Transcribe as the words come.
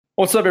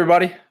What's up,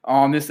 everybody?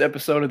 On this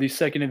episode of the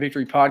Second and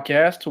Victory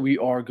podcast, we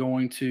are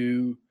going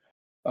to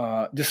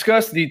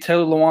discuss the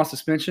Taylor Lewan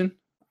suspension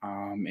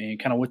and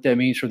kind of what that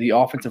means for the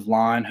offensive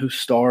line, who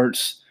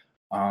starts,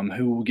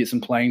 who will get some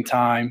playing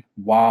time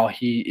while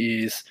he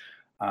is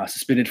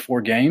suspended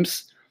 4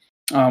 games.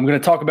 I'm going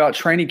to talk about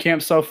training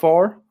camp so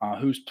far,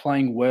 who's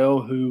playing well,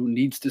 who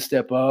needs to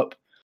step up,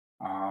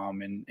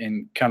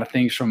 and kind of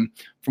things from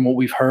what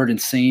we've heard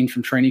and seen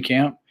from training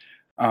camp.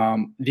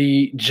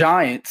 The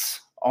Giants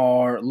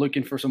are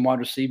looking for some wide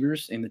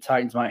receivers, and the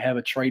Titans might have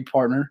a trade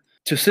partner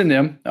to send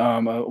them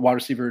a wide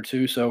receiver or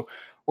two. So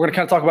we're going to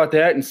kind of talk about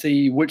that and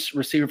see which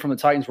receiver from the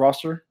Titans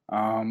roster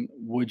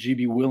would you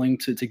be willing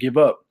to give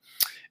up.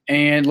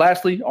 And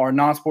lastly, our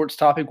non-sports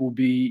topic will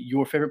be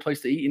your favorite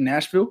place to eat in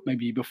Nashville,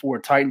 maybe before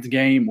a Titans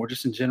game or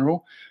just in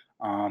general,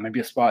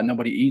 maybe a spot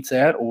nobody eats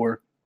at or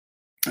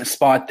a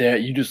spot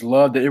that you just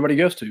love that everybody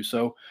goes to.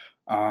 So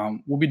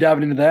we'll be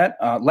diving into that.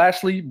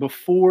 Lastly,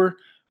 before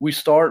we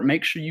start,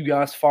 make sure you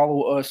guys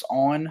follow us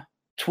on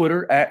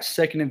Twitter at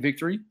Second and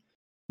Victory.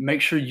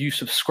 Make sure you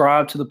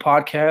subscribe to the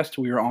podcast.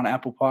 We are on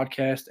Apple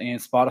Podcast and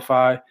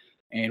Spotify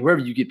and wherever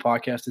you get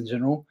podcasts in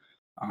general.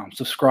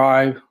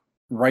 Subscribe,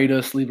 rate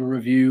us, leave a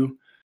review.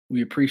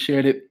 We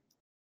appreciate it.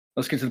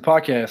 Let's get to the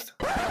podcast.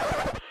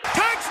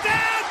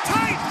 Touchdown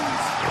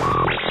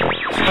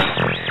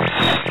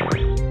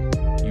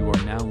Titans! You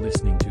are now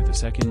listening to the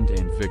Second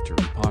and Victory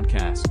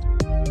podcast.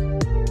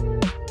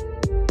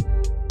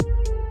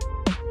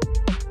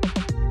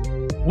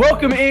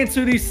 Welcome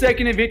into the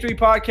Second and Victory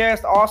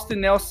podcast.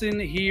 Austin Nelson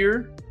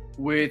here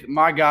with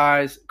my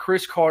guys,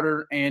 Chris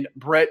Carter and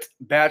Brett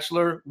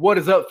Batchelor. What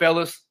is up,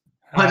 fellas?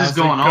 What is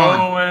going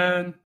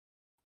on?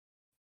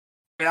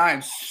 And I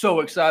am so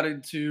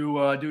excited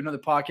to do another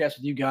podcast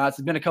with you guys.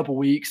 It's been a couple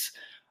weeks.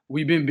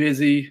 We've been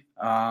busy.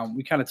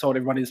 We kind of told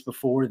everybody this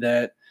before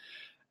that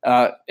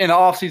in the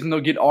offseason,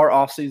 they'll get our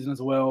offseason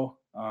as well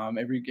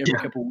every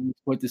couple weeks.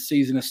 But the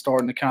season is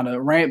starting to kind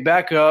of ramp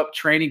back up.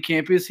 Training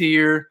camp is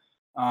here.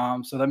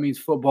 So that means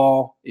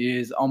football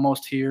is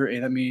almost here,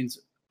 and that means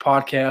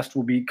podcast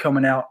will be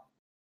coming out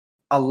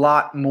a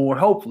lot more,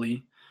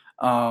 hopefully,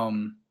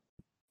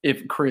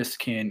 if Chris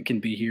can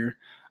be here.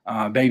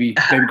 Baby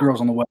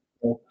girl's on the way.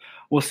 So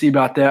we'll see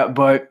about that.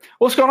 But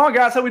what's going on,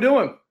 guys? How we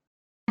doing?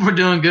 We're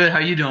doing good. How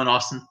you doing,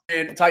 Austin?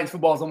 And Titans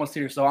football is almost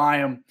here, so I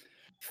am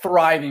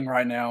thriving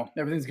right now.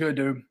 Everything's good,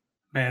 dude.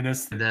 Man,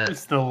 it's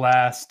the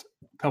last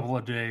couple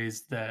of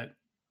days that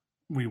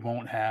we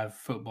won't have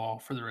football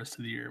for the rest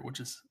of the year, which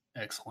is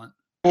excellent.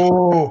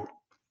 Oh,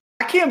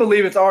 I can't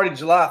believe it's already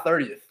July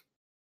 30th.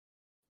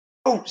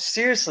 Oh,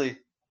 seriously?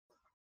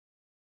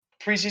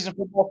 Preseason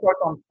football starts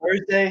on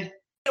Thursday?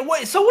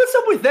 Wait, so what's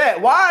up with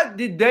that? Why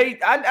did they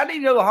 – I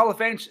didn't know the Hall of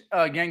Fame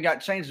game got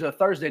changed to a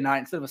Thursday night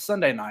instead of a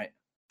Sunday night.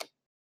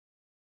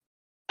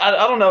 I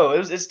don't know.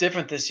 It's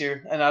different this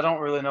year, and I don't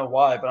really know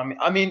why. But,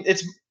 I mean,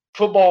 it's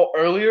football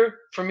earlier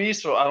for me,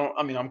 so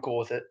I'm cool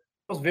with it.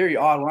 It was very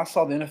odd. When I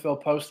saw the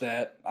NFL post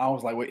that, I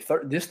was like, wait,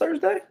 this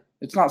Thursday?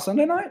 It's not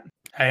Sunday night?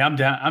 Hey, I'm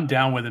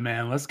down with it,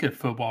 man. Let's get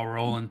football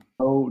rolling.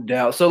 No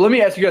doubt. So let me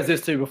ask you guys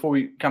this, too, before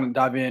we kind of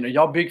dive in. Are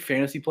y'all big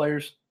fantasy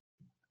players?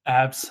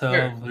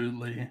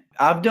 Absolutely. Sure.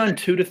 I've done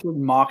 2 to 3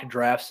 mock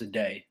drafts a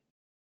day.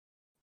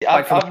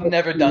 I've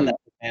never done that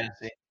for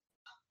fantasy.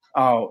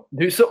 Oh,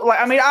 dude. So,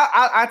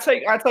 I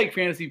take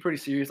fantasy pretty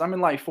serious. I'm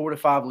in like 4 to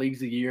 5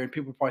 leagues a year, and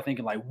people are probably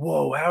thinking like,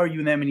 whoa, how are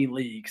you in that many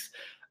leagues?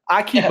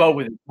 I keep up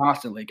with it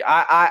constantly.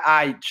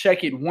 I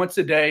check it once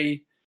a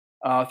day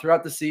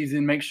throughout the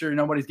season, make sure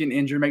nobody's getting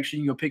injured, make sure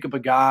you can go pick up a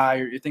guy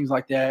or things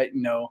like that,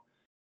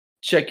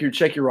 check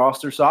your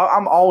roster. So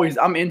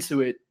I'm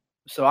into it.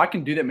 So I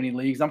can do that many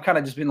leagues. I'm kind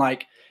of just been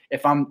like,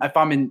 if I'm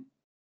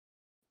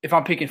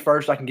picking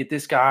first, I can get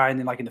this guy, and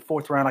then like in the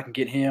 4th round, I can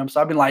get him.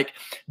 So I've been like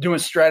doing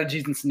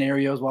strategies and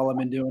scenarios while I've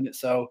been doing it.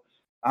 So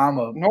I'm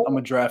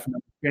a draft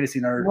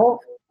fantasy nerd.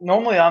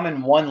 Normally I'm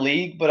in one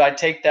league, but I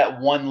take that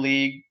one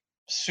league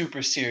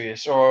super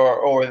serious,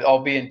 or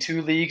I'll be in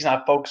 2 leagues and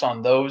I focus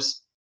on those.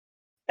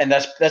 And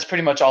that's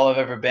pretty much all I've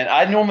ever been.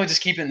 I normally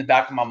just keep it in the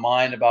back of my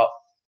mind about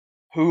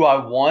who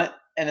I want,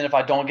 and then if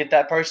I don't get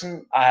that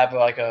person, I have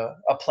like a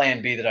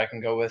plan B that I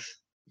can go with.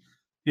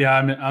 Yeah,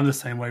 I'm the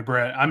same way,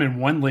 Brett. I'm in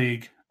one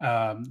league.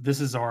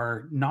 This is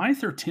our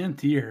 9th or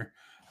 10th year.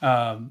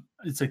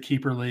 It's a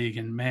keeper league,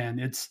 and man,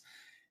 it's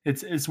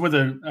with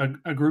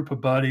a group of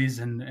buddies,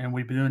 and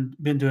we've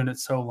been doing it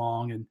so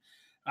long, and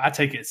I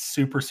take it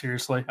super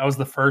seriously. I was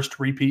the first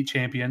repeat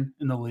champion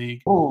in the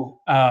league. Ooh.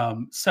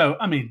 So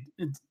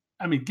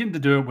getting to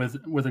do it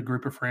with a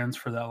group of friends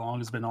for that long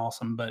has been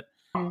awesome. But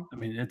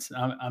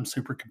I'm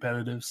super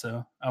competitive,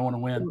 so I want to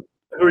win.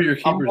 Who are your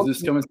keepers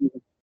this coming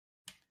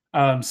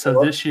season?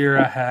 So this year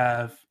I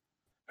have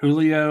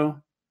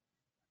Julio,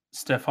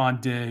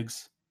 Stephon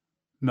Diggs,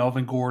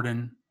 Melvin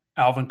Gordon,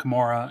 Alvin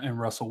Kamara, and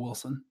Russell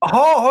Wilson.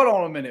 Oh, hold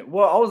on a minute.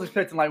 Well, I was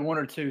expecting like 1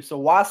 or 2. So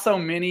why so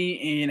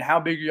many, and how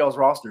big are y'all's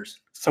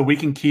rosters? So we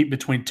can keep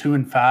between 2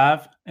 and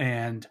 5,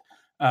 and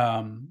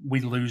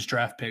we lose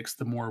draft picks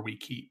the more we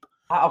keep.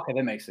 Okay,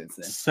 that makes sense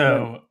then.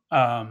 So,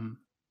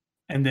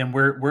 And then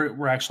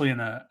we're actually in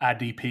a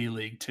IDP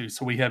league too.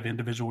 So we have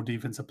individual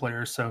defensive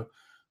players. So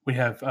we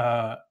have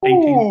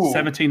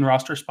 17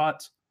 roster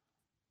spots.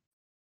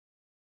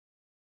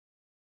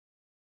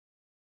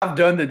 I've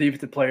done the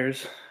defensive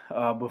players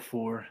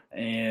before,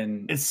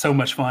 and it's so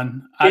much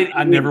fun.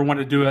 I never want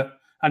to do it.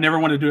 I never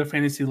want to do a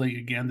fantasy league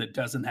again that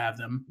doesn't have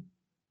them.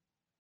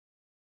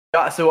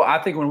 So I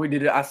think when we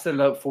did it, I set it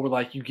up for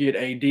like you get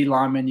a D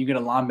lineman, you get a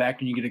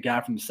linebacker, and you get a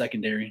guy from the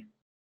secondary.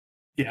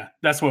 Yeah,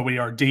 that's what we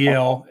are: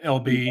 DL,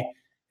 LB,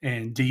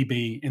 and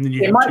DB, and then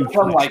you it have might two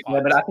become like spots.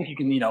 that, but I think you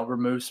can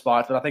remove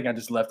spots. But I think I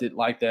just left it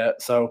like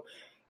that. So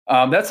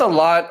that's a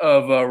lot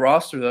of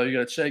roster though. You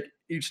got to check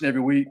each and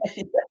every week.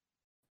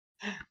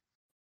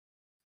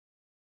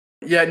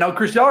 Yeah, no,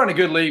 Chris, y'all are in a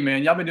good league,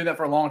 man. Y'all been doing that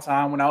for a long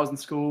time. When I was in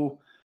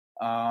school,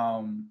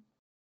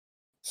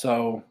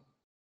 so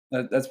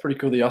that's pretty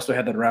cool that y'all still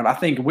had that around. I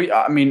think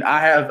I'm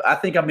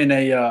in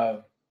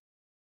a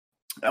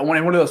one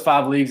of those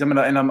 5 leagues. I'm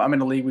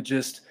in a league with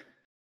just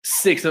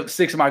six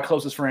of my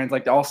closest friends.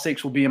 Like all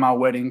 6 will be in my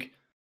wedding here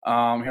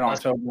in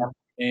October,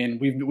 and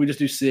we just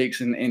do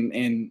 6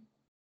 and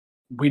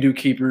we do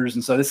keepers,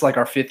 and so this is like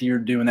our 5th year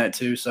doing that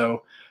too.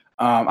 So.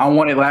 I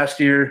won it last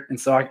year, and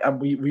so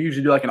we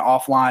usually do like an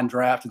offline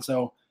draft, and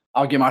so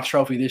I'll get my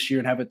trophy this year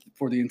and have it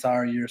for the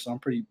entire year. So I'm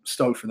pretty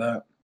stoked for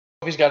that.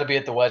 Trophy's got to be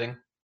at the wedding.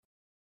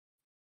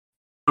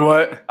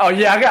 What? Oh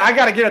yeah, I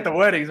got to get at the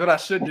wedding. Is what I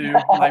should do.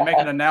 Like make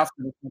an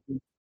announcement.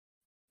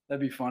 That'd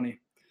be funny.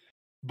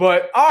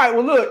 But all right,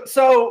 well look,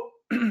 so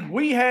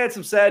we had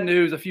some sad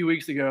news a few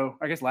weeks ago.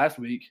 I guess last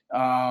week,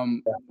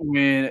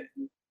 when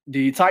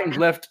the Titans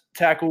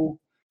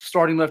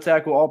starting left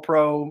tackle, all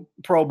Pro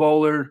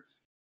Bowler.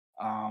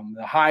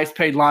 The highest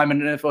paid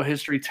lineman in NFL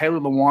history, Taylor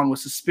Lewan,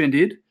 was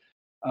suspended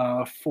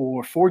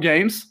for 4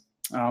 games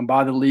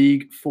by the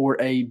league for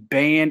a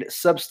banned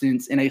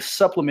substance in a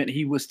supplement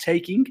he was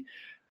taking.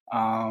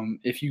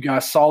 If you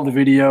guys saw the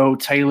video,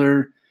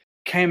 Taylor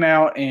came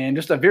out and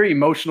just a very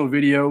emotional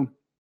video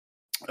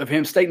of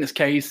him stating his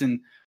case and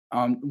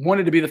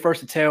wanted to be the first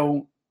to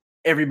tell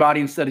everybody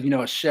instead of, a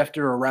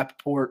Schefter or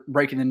Rappaport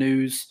breaking the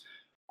news.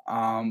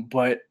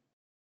 But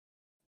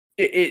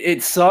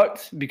it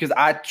sucked because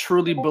I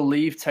truly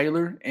believe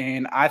Taylor,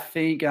 and I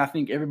think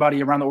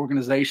everybody around the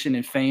organization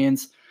and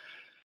fans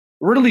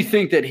really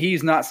think that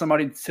he's not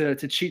somebody to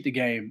cheat the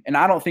game, and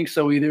I don't think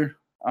so either.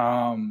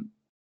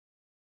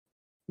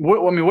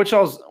 What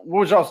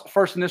y'all's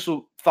first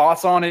initial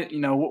thoughts on it?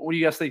 What do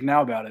you guys think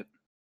now about it?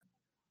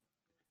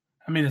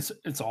 I mean,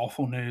 it's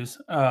awful news,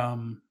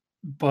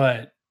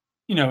 but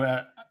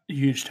a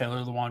huge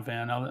Taylor Lewan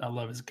fan. I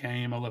love his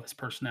game. I love his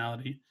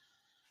personality,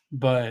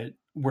 but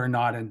we're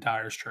not in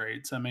dire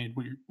straits. I mean,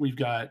 we've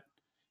got,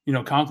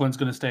 Conklin's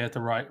going to stay at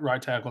the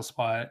right tackle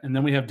spot, and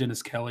then we have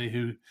Dennis Kelly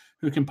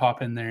who can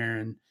pop in there.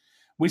 And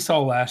we saw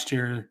last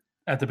year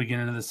at the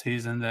beginning of the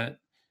season that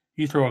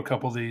you throw a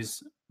couple of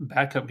these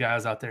backup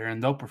guys out there,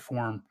 and they'll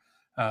perform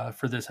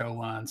for this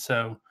O-line.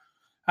 So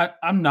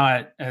I'm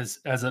not as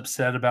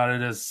upset about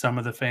it as some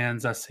of the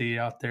fans I see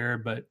out there,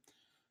 but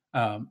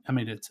I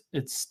mean,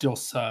 it still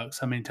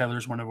sucks. I mean,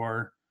 Taylor's one of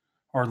our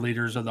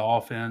leaders of the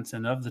offense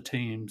and of the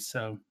team.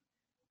 So,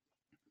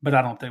 but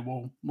I don't think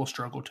we'll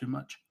struggle too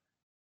much.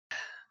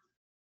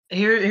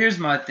 Here's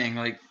my thing.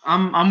 Like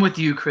I'm with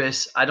you,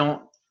 Chris. I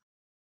don't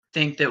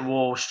think that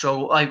we'll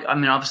struggle. Like I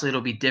mean, obviously it'll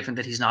be different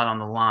that he's not on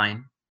the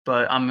line,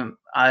 but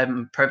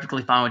I'm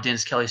perfectly fine with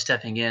Dennis Kelly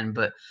stepping in.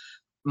 But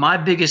my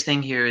biggest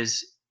thing here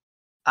is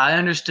I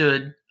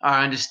understand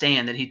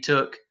that he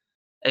took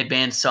a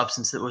banned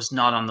substance that was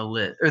not on the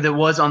list, or that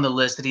was on the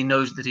list that he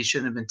knows that he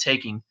shouldn't have been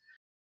taking.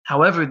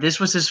 However, this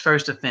was his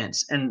first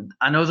offense, and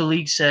I know the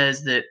league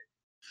says that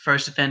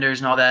first offenders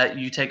and all that,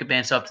 you take a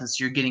banned substance,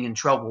 you're getting in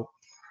trouble.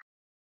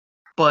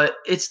 But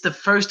it's the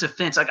first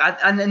offense. Like,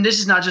 and this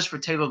is not just for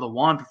Taylor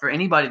Lewan, but for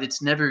anybody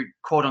that's never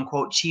quote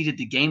unquote cheated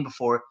the game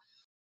before.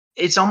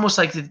 It's almost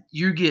like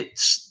you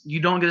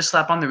don't get a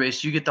slap on the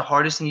wrist. You get the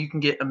hardest thing you can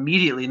get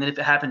immediately, and then if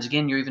it happens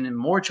again, you're even in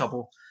more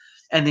trouble.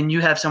 And then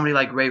you have somebody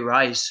like Ray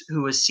Rice,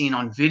 who was seen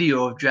on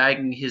video of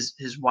dragging his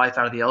wife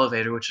out of the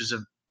elevator, which was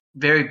a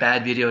very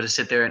bad video to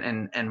sit there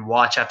and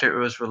watch after it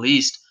was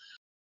released,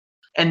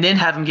 and then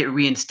have him get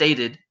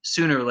reinstated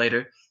sooner or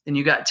later. Then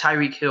you got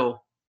Tyreek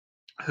Hill,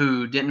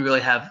 who didn't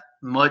really have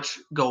much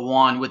go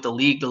on with the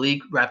league. The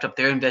league wrapped up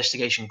their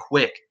investigation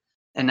quick,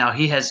 and now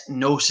he has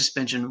no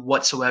suspension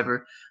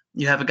whatsoever.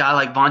 You have a guy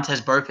like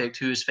Vontaze Burfict,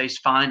 who has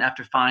faced fine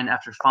after fine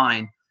after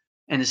fine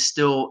and is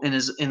still in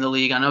the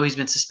league. I know he's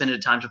been suspended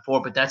at times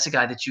before, but that's a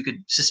guy that you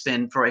could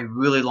suspend for a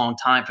really long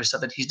time for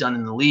stuff that he's done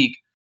in the league.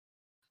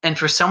 And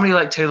for somebody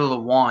like Taylor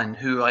Lewan,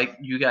 who, like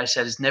you guys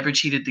said, has never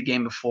cheated the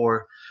game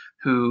before,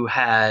 who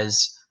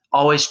has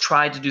always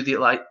tried to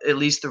do at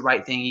least the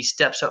right thing. He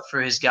steps up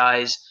for his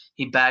guys.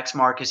 He backs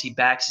Marcus. He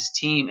backs his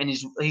team, and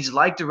he's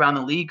liked around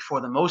the league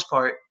for the most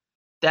part.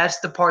 That's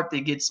the part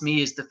that gets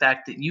me, is the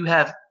fact that you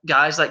have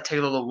guys like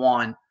Taylor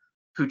Lewan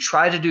who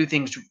try to do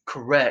things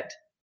correct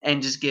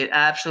and just get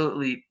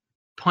absolutely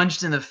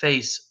punched in the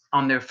face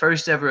on their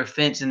first ever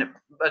offense,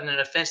 but an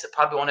offense that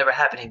probably won't ever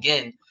happen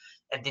again.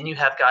 and then you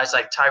have guys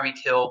like Tyreek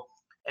Hill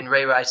and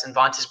Ray Rice and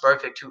Vontaze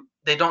Burfict, who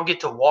they don't get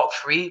to walk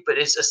free, but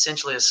it's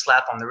essentially a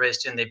slap on the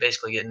wrist, and they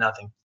basically get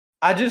nothing.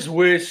 I just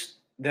wish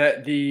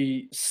that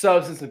the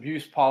substance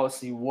abuse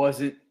policy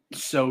wasn't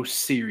so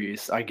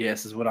serious, I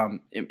guess, is what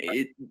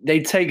they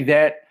take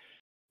that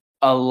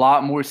a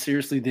lot more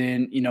seriously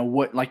than,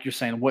 what, like you're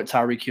saying, what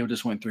Tyreek Hill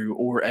just went through,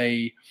 or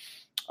a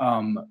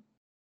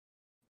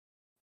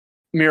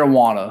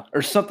marijuana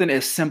or something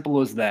as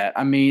simple as that.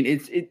 I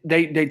mean,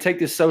 they take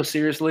this so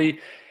seriously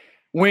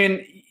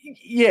when,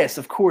 yes,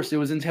 of course, it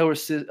was in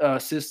Taylor's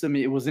system.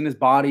 It was in his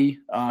body.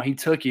 He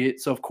took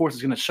it. So, of course,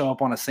 it's going to show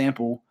up on a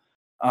sample.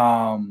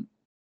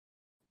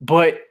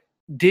 But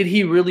did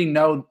he really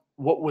know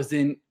what was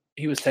in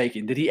he was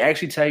taking? Did he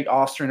actually take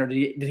Ostrin, or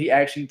did he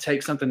actually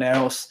take something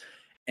else?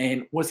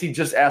 And was he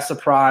just as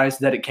surprised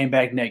that it came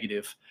back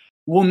negative?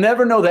 We'll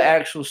never know the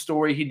actual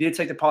story. He did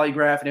take the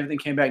polygraph and everything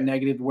came back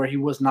negative, where he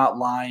was not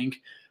lying.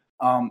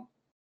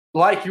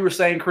 Like you were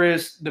saying,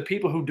 Chris, the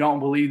people who don't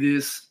believe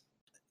this,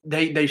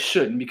 they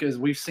shouldn't, because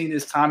we've seen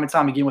this time and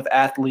time again with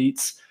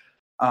athletes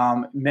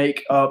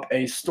make up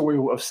a story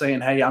of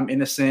saying, hey, I'm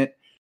innocent,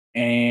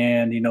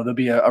 and there'll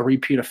be a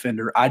repeat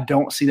offender. I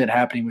don't see that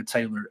happening with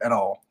Taylor at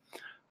all.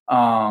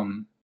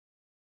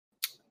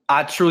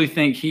 I truly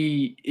think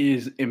he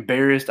is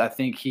embarrassed. I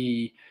think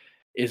he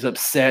is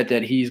upset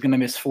that he's going to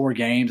miss 4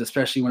 games,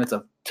 especially when it's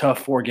a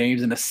tough 4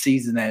 games in a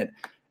season that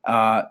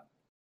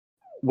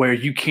where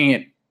you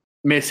can't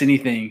miss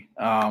anything.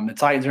 The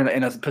Titans are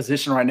in a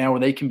position right now where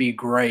they can be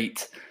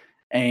great,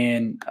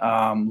 and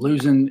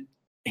losing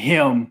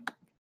him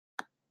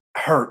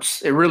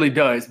hurts. It really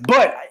does.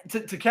 But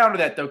to counter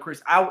that, though,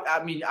 Chris, I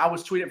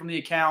was tweeting from the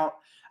account.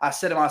 I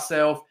said to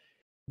myself,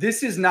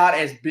 this is not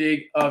as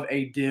big of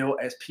a deal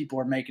as people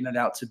are making it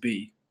out to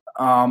be.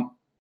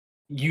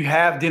 You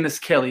have Dennis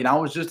Kelly, and I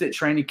was just at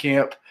training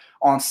camp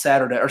on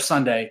Saturday or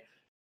Sunday.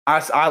 I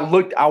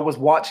was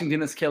watching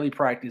Dennis Kelly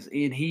practice,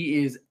 and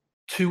he is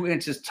 2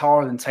 inches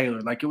taller than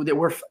Taylor.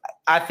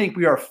 I think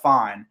we are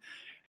fine.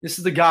 This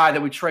is the guy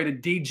that we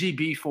traded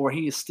DGB for.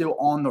 He is still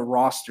on the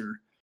roster.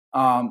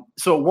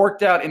 So it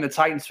worked out in the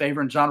Titans'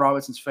 favor and John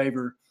Robinson's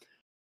favor.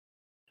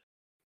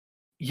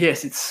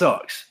 Yes, it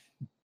sucks,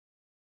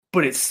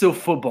 but it's still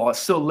football. It's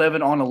still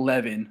 11 on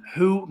 11.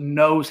 Who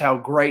knows how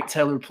great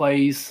Taylor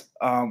plays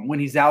when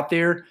he's out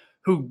there?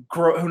 Who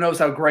knows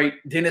how great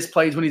Dennis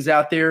plays when he's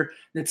out there?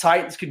 The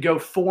Titans could go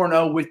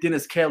 4-0 with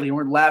Dennis Kelly, and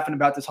we're laughing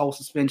about this whole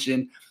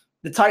suspension.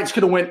 The Titans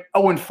could have went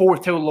 0-4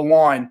 with Taylor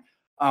Lewan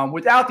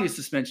without the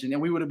suspension,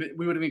 and we would have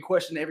been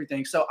questioning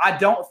everything. So I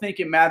don't think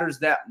it matters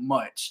that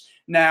much.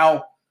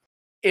 Now,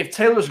 if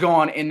Taylor's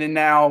gone, and then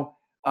now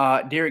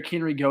Derrick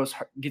Henry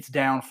gets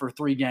down for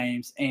 3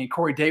 games, and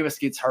Corey Davis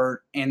gets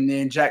hurt, and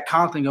then Jack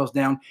Conklin goes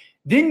down,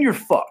 then you're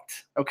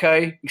fucked,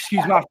 okay?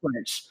 Excuse my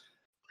French.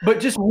 But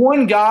just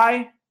one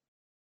guy,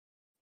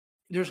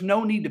 there's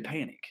no need to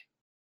panic.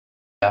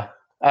 Yeah,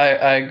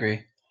 I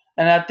agree.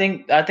 And I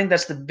think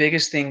that's the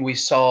biggest thing we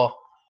saw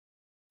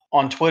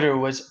on Twitter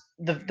was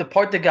the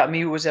part that got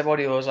me was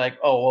everybody was like,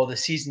 oh, well, the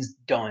season's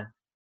done.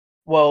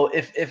 Well,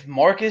 if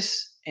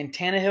Marcus and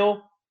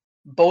Tannehill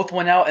both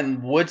went out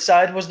and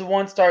Woodside was the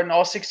one starting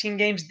all 16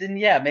 games, then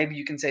yeah, maybe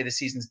you can say the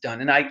season's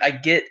done. And I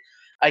get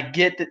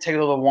that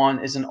Taylor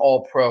Lewan is an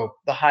all-pro,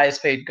 the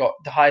highest paid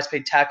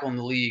tackle in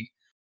the league,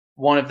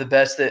 one of the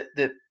best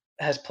that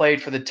has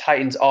played for the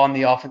Titans on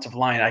the offensive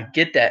line. I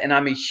get that, and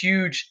I'm a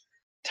huge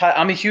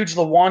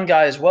Lewan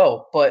guy as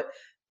well. But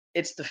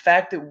it's the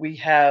fact that we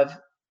have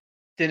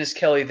Dennis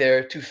Kelly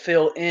there to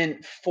fill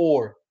in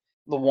for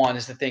Lewan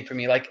is the thing for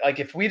me. Like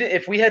if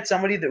we had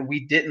somebody that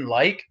we didn't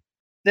like,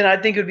 then I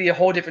think it would be a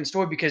whole different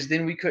story, because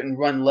then we couldn't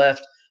run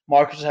left.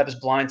 Marcus would have his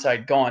blind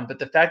side gone. But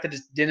the fact that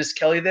it's Dennis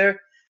Kelly there,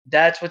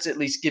 that's what's at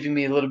least giving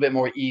me a little bit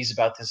more ease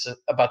about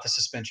the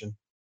suspension.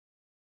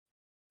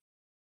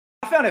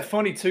 I found it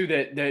funny too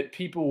that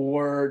people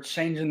were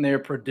changing their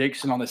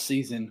prediction on the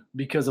season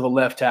because of a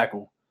left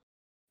tackle.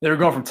 They were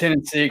going from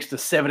 10-6 to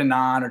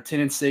 7-9, or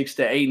 10-6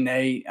 to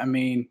 8-8. I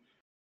mean,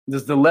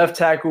 does the left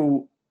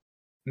tackle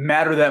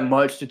matter that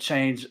much to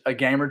change a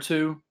game or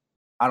two?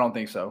 I don't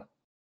think so.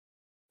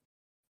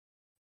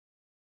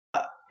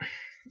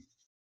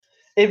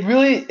 It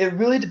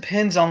really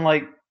depends on,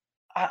 like,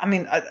 I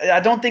mean, I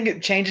don't think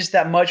it changes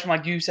that much from,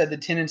 like you said, the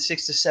 10-6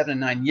 to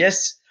 7-9.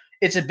 Yes,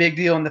 it's a big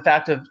deal in the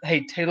fact of,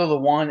 hey, Taylor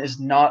Lewan is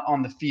not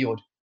on the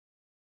field.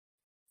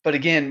 But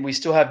again, we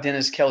still have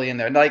Dennis Kelly in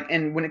there.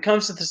 And when it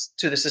comes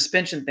to the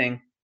suspension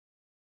thing,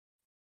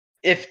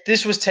 if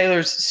this was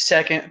Taylor's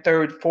second,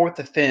 third, fourth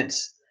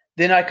offense,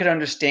 then I could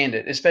understand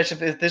it,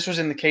 especially if this was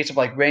in the case of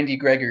like Randy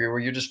Gregory, where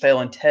you're just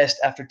failing test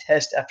after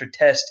test after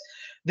test.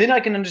 Then I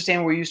can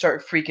understand where you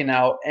start freaking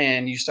out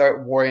and you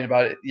start worrying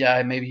about it.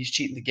 Yeah, maybe he's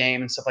cheating the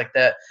game and stuff like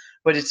that.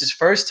 But it's his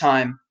first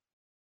time,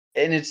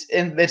 and it's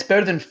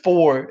better than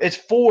 4.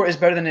 4 is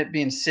better than it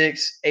being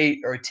 6, 8,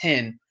 or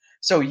 10.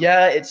 So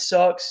yeah, it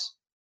sucks,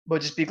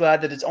 but just be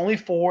glad that it's only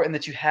 4 and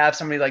that you have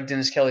somebody like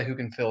Dennis Kelly who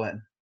can fill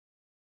in.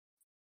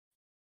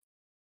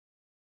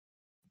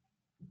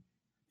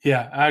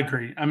 Yeah, I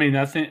agree. I mean,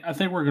 I think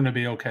we're going to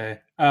be okay.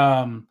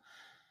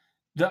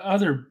 The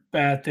other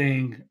bad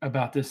thing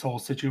about this whole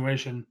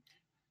situation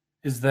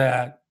is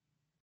that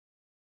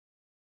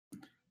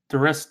the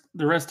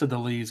rest of the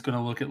league is going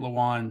to look at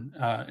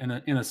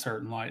Lewan in a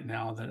certain light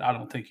now that I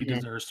don't think he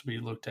deserves to be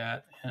looked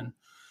at. And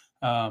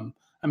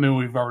I mean,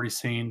 we've already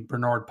seen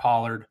Bernard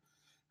Pollard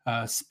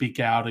speak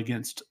out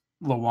against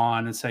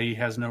Lewan and say he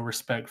has no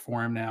respect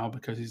for him now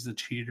because he's a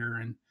cheater.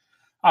 And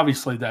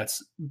obviously,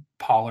 that's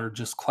Pollard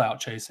just clout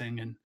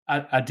chasing. And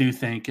I do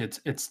think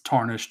it's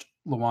tarnished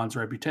Lewan's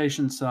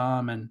reputation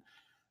some, and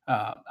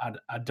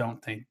I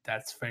don't think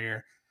that's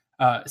fair.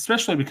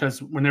 Especially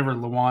because whenever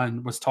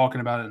Lewan was talking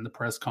about it in the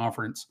press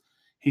conference,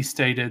 he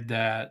stated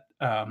that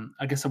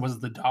I guess it was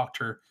the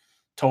doctor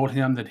told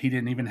him that he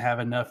didn't even have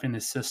enough in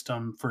his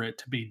system for it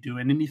to be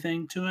doing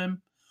anything to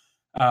him,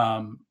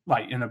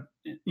 like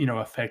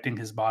affecting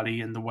his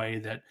body in the way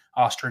that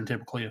Ostrin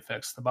typically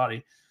affects the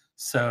body.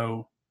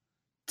 So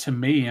to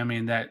me, I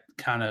mean, that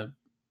kind of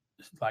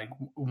like,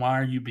 why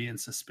are you being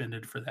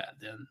suspended for that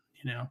then?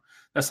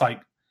 That's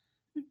like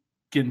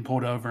getting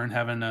pulled over and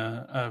having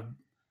a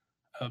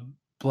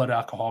blood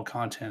alcohol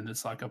content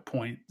that's like a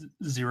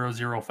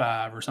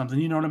 0.005 or something.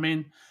 You know what I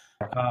mean?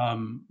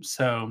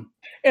 So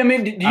I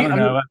mean, I don't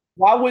know.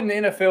 Why wouldn't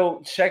the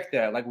NFL check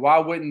that? Like, why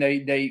wouldn't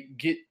they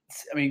get?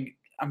 I mean,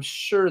 I'm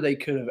sure they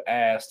could have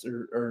asked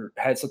or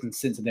had something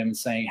sent to them and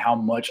saying how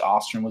much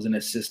Ostrin was in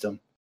his system.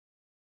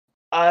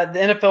 The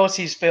NFL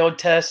sees failed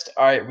test.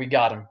 All right, we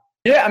got him.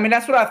 Yeah, I mean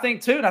that's what I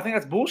think too, and I think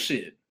that's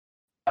bullshit.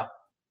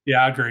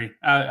 Yeah, I agree.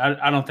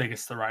 I don't think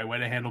it's the right way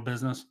to handle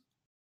business.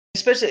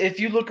 Especially if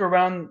you look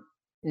around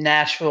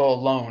Nashville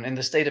alone in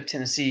the state of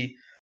Tennessee,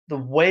 the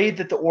way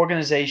that the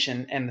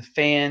organization and the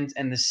fans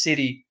and the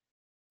city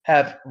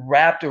have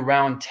wrapped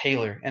around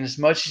Taylor, and as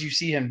much as you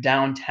see him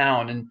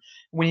downtown and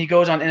when he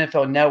goes on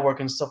NFL Network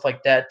and stuff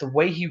like that, the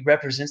way he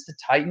represents the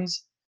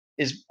Titans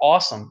is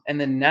awesome. And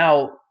then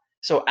now,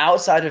 so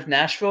outside of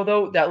Nashville,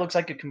 though, that looks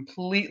like a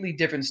completely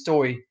different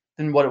story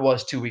than what it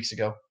was 2 weeks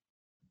ago.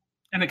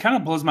 And it kind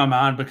of blows my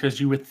mind because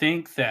you would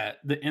think that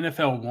the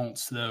NFL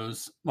wants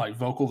those like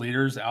vocal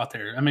leaders out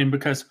there. I mean,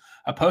 because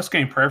a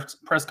post-game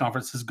press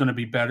conference is going to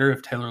be better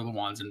if Taylor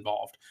Lewan's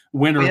involved,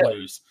 win or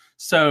lose.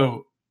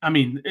 So, I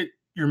mean,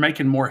 you're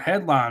making more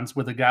headlines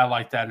with a guy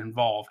like that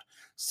involved.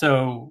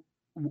 So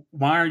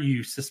why are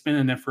you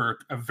suspending him for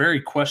a very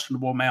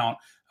questionable amount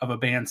of a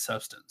banned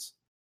substance?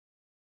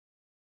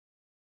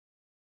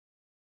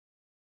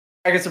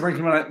 I guess it brings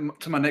me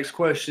to my next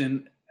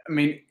question. I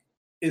mean,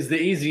 is the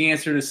easy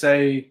answer to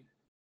say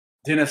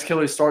Dennis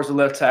Kelly starts at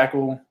left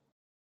tackle,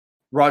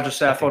 Roger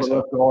Saffold at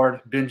left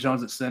guard, Ben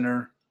Jones at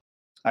center,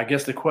 I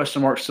guess the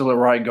question mark's still at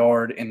right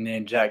guard, and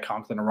then Jack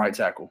Conklin at right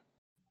tackle?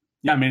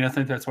 Yeah, I mean, I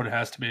think that's what it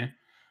has to be.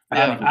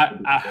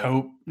 I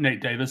hope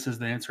Nate Davis is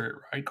the answer at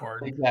right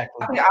guard.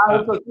 Exactly. I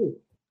hope so too.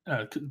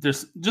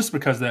 Just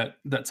because that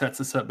sets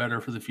us up better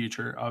for the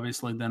future,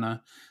 obviously, than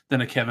a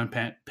Kevin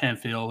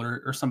Panfield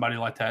or somebody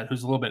like that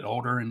who's a little bit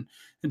older and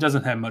it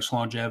doesn't have much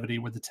longevity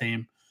with the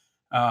team.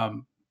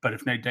 But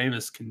if Nate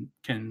Davis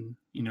can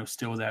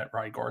steal that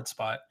right guard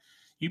spot,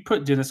 you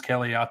put Dennis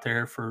Kelly out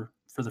there for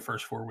the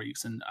first 4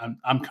 weeks, and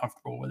I'm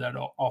comfortable with that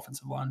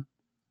offensive line.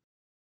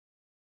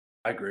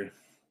 I agree.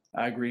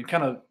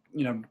 Kind of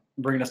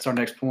bringing us to our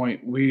next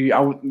point.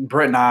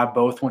 Brett and I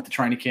both went to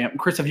training camp.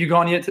 Chris, have you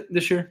gone yet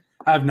this year?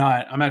 I have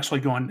not. I'm actually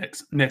going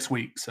next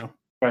week. So,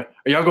 okay.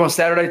 Are y'all going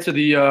Saturday to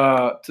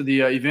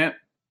the event?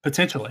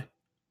 Potentially.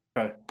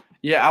 Okay.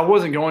 Yeah, I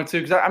wasn't going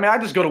to because I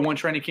just go to one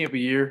training camp a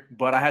year,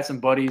 but I had some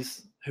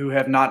buddies who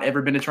have not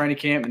ever been to training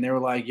camp, and they were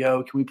like,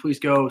 "Yo, can we please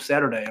go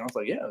Saturday?" And I was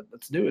like, "Yeah,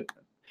 let's do it."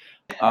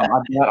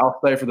 I'll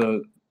stay for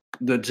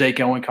the Jake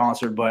Owen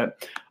concert,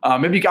 but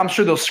maybe I'm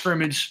sure they'll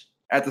scrimmage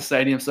at the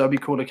stadium, so it'd be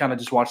cool to kind of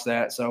just watch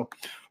that. So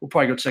we'll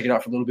probably go check it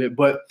out for a little bit.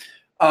 But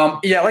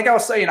yeah, like I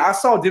was saying, I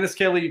saw Dennis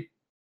Kelly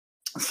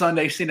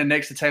Sunday sitting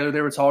next to Taylor.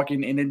 They were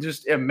talking, and it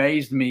just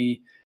amazed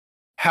me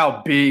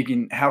how big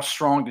and how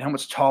strong and how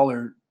much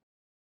taller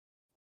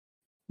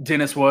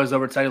Dennis was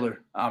over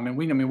Taylor.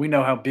 We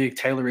know how big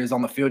Taylor is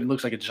on the field. He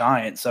looks like a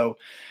giant. So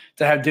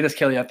to have Dennis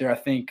Kelly out there, I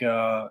think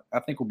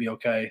we'll be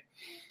okay.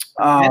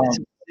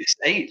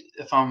 6'8",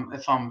 if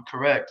I'm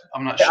correct.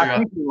 I'm not sure.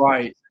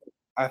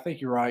 I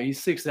think you're right. He's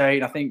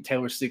 6'8". I think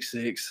Taylor's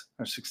 6'6"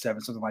 or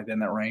 6'7", something like that in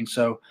that range.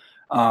 So,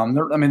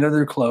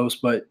 they're close,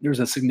 but there's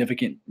a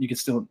significant. You can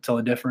still tell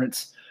a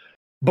difference.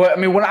 But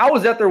when I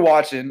was out there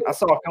watching, I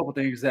saw a couple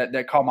things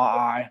that caught my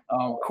eye.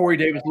 Corey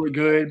Davis looked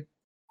good.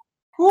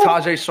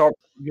 Tajay Sharp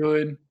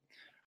good.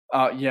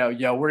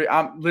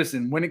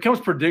 Listen, when it comes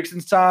to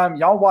predictions time,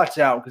 y'all watch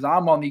out because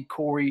I'm on the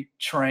Corey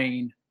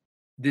train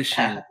this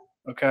year.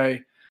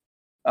 Okay.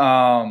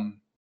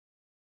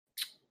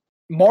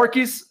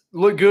 Marcus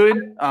looked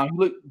good. He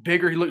looked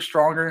bigger. He looked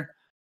stronger.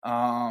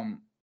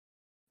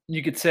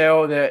 You could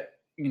tell that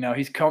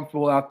he's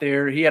comfortable out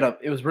there.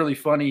 It was really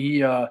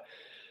funny.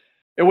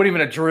 It wasn't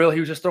even a drill. He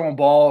was just throwing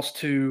balls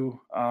to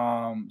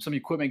some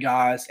equipment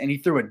guys, and he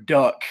threw a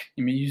duck.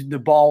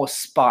 The ball was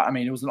spot.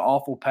 It was an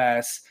awful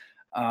pass.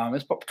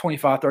 It's about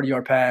 25,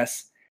 30-yard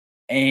pass.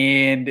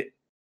 And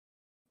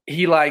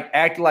he like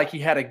acted like he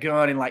had a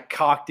gun and like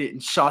cocked it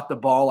and shot the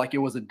ball like it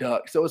was a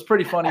duck. So it was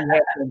pretty funny.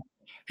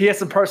 He had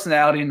some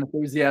personality and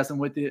enthusiasm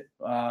with it,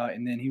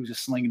 and then he was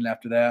just slinging it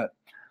after that.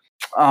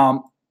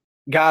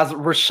 Guys,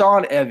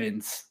 Rashaan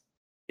Evans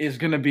is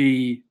going to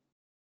be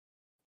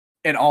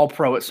an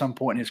all-pro at some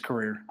point in his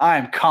career. I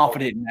am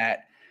confident in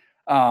that.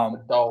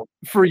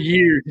 For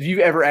years, if you've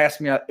ever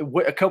asked me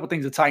what a couple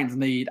things the Titans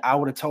need, I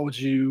would have told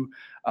you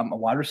a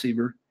wide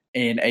receiver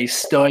and a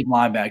stud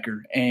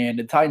linebacker. And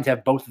the Titans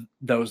have both of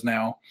those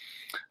now.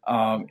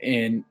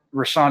 And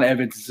Rashaan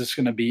Evans is just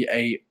going to be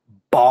a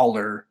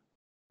baller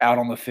out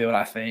on the field,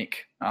 I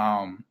think.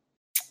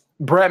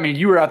 Brett, I mean,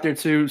 you were out there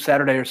too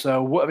Saturday or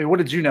so. What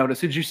did you notice?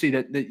 Who did you see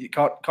that you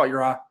caught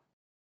your eye?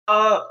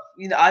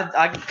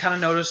 I kind of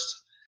noticed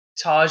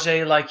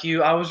Tajay like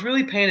you. I was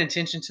really paying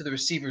attention to the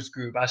receivers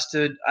group. I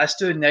stood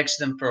next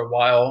to them for a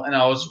while, and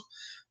I was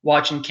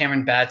watching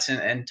Cameron Batson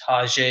and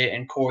Tajay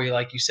and Corey,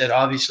 like you said.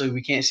 Obviously,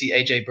 we can't see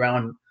A.J.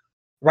 Brown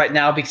right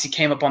now because he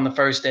came up on the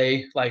first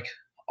day, like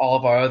all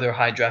of our other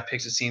high draft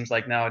picks, it seems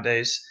like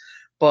nowadays.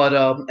 But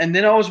and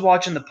then I was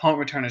watching the punt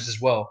returners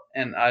as well,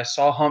 and I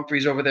saw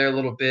Humphreys over there a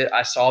little bit.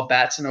 I saw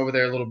Batson over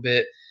there a little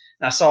bit,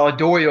 and I saw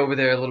Adoree over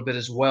there a little bit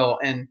as well.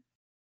 And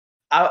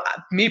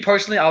me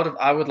personally,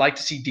 I would like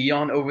to see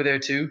Dion over there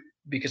too,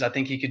 because I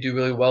think he could do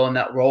really well in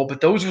that role. But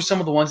those were some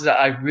of the ones that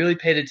I really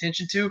paid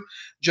attention to,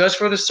 just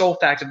for the sole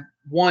fact of,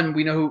 one,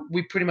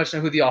 we pretty much know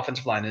who the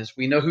offensive line is.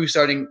 We know who's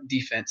starting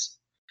defense,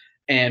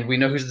 and we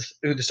know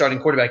who the starting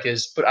quarterback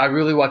is. But I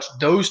really watched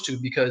those two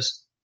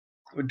because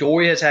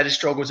Adoree has had his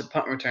struggles at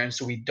punt return,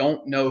 so we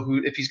don't know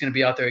if he's going to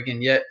be out there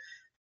again yet.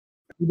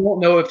 We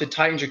don't know if the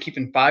Titans are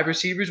keeping 5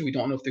 receivers. We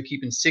don't know if they're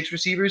keeping 6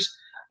 receivers.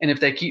 And if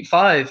they keep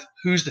 5,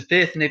 who's the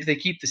 5th? And if they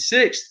keep the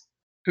 6th,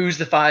 who's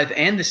the 5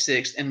 and the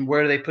 6th? And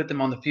where do they put them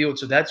on the field?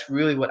 So that's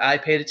really what I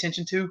paid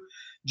attention to,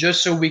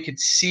 just so we could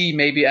see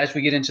maybe as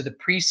we get into the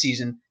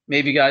preseason,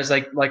 maybe guys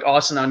like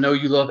Austin, I know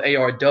you love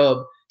A.R.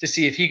 Dub, to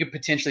see if he could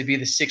potentially be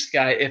the 6th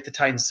guy if the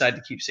Titans decide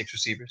to keep 6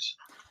 receivers.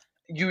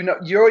 You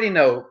already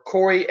know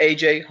Corey,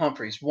 AJ,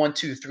 Humphreys, 1,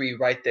 2, 3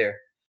 right there.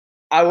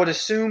 I would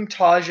assume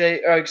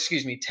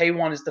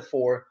Taywan is the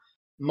 4,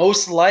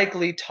 most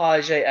likely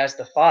Tajay as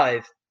the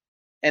 5.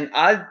 And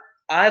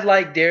I'd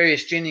like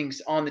Darius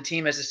Jennings on the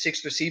team as a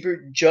 6th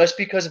receiver just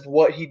because of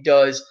what he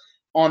does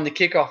on the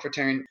kickoff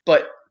return.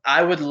 But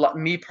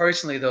me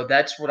personally, though,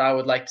 that's what I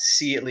would like to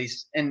see at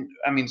least. And,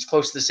 I mean, it's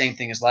close to the same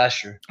thing as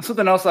last year.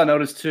 Something else I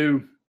noticed,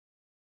 too,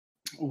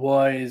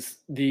 was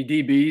the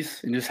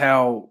DBs and just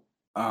how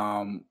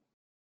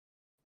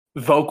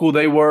vocal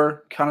they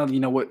were. Kind of,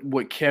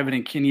 what Kevin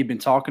and Kenny have been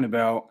talking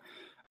about.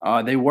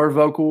 They were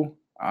vocal.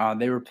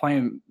 They were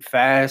playing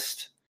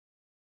fast.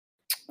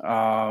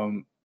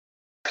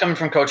 Coming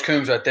from Coach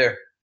Coombs right there.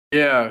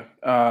 Yeah.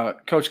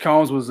 Coach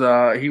Combs was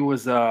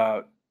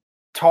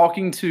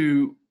talking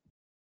to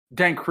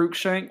Dan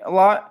Cruikshank a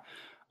lot,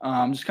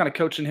 just kind of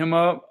coaching him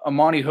up.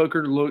 Amani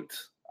Hooker looked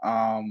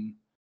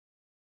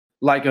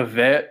like a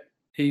vet.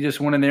 He just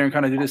went in there and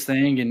kind of did his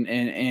thing,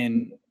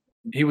 and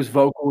he was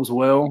vocal as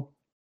well.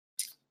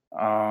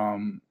 I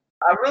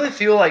really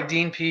feel like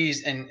Dean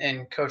Pease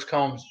and Coach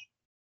Combs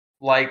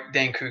like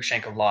Dan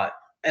Cruikshank a lot.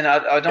 And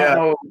I don't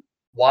know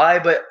why,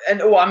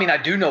 I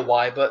do know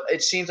why, but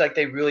it seems like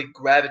they really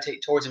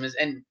gravitate towards him.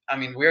 And I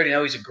mean, we already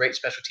know he's a great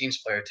special teams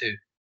player too.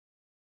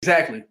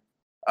 Exactly.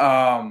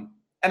 And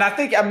I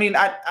think,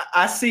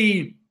 I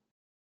see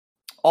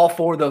all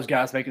 4 of those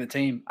guys making the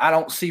team. I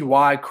don't see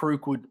why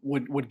Kruk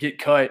would get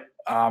cut.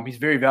 He's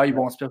very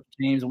valuable on special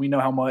teams, and we know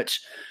how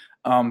much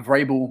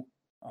Vrabel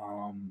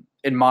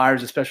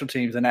admires the special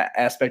teams and that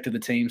aspect of the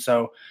team.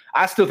 So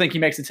I still think he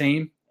makes the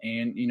team.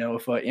 And,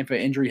 if an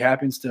injury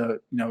happens to,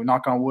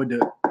 knock on wood,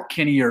 to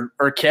Kenny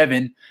or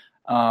Kevin,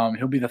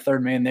 he'll be the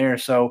 3rd man there.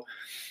 So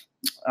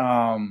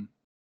trying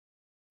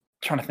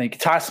to think.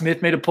 Ty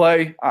Smith made a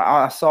play.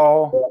 I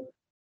saw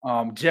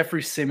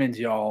Jeffrey Simmons,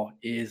 y'all,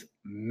 is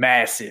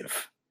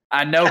massive.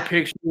 I know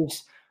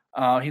pictures.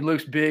 He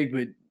looks big,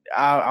 but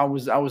I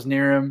was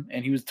near him,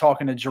 and he was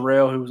talking to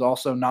Jarrell, who was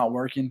also not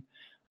working,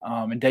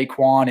 and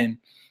Daquan, and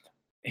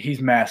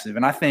he's massive.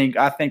 And I think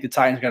the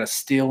Titans got a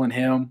steal in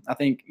him. I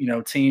think,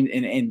 team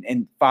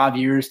in 5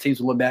 years, teams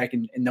will look back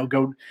and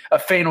a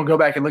fan will go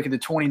back and look at the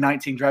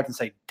 2019 draft and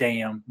say,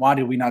 damn, why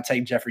did we not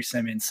take Jeffrey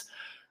Simmons?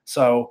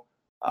 So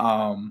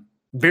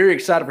very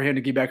excited for him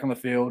to get back on the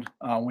field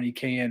when he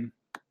can.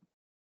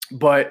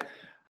 But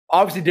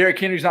obviously Derrick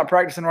Henry's not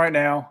practicing right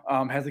now,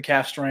 has a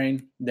calf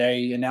strain.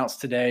 They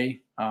announced today.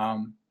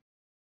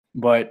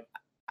 But,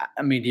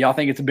 do y'all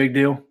think it's a big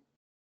deal?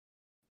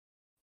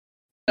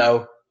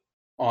 No.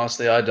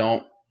 Honestly, I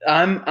don't.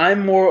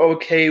 I'm more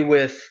okay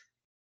with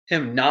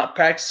him not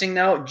practicing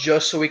now,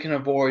 just so we can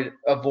avoid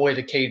a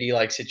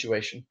KD-like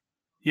situation.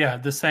 Yeah,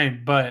 the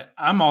same. But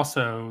I'm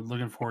also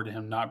looking forward to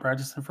him not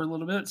practicing for a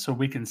little bit, so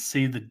we can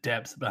see the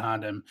depth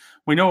behind him.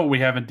 We know what we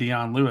have in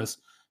Dion Lewis,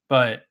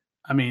 but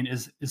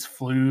is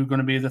Flu going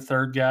to be the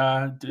 3rd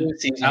guy?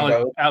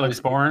 Alex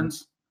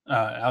Barnes.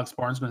 Alex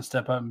Barnes going to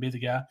step up and be the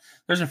guy.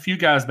 There's a few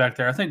guys back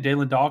there. I think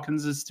Dalen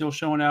Dawkins is still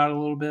showing out a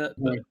little bit,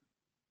 but.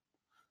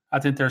 I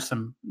think there's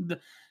some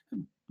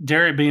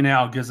Derek being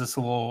out gives us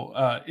a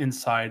little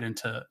insight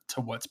into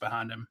what's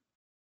behind him.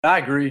 I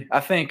agree. I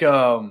think we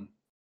don't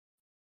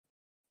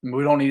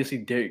need to see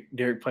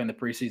Derek play in the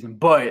preseason,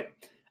 but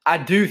I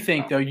do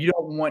think though you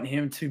don't want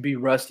him to be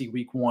rusty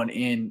week 1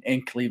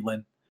 in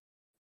Cleveland.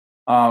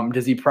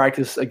 Does he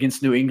practice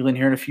against New England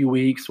here in a few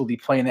weeks? Will he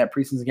play in that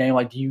preseason game?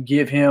 Like, do you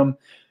give him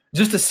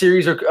just a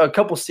series or a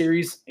couple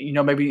series?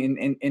 Maybe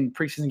in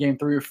preseason game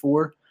 3 or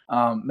 4,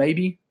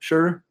 maybe.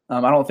 Sure. I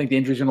don't think the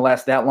injury is going to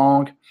last that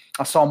long.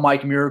 I saw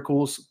Mike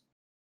Miracles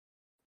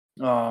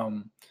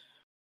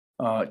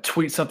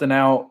tweet something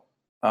out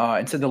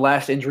and said the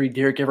last injury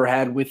Derek ever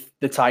had with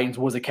the Titans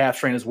was a calf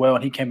strain as well,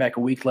 and he came back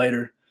a week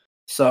later.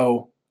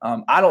 So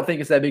I don't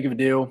think it's that big of a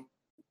deal.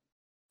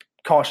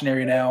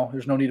 Cautionary now.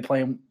 There's no need to play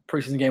him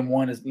preseason game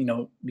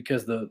 1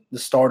 because the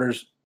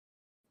starters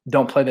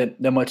don't play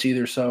that much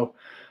either. So,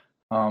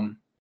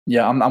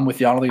 yeah, I'm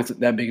with you. I don't think it's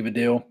that big of a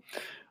deal.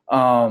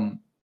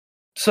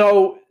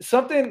 So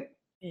something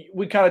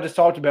we kind of just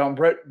talked about, and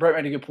Brett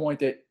made a good point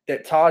that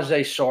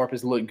Tajay Sharp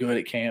has looked good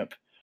at camp.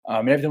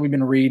 And everything we've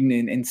been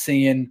reading and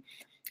seeing,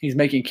 he's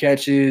making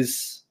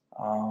catches.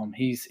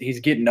 He's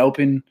getting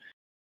open.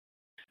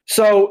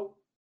 So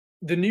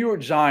the New York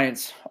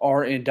Giants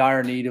are in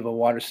dire need of a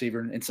wide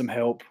receiver and some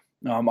help.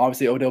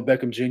 Obviously, Odell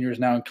Beckham Jr. is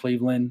now in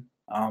Cleveland.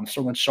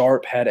 Sterling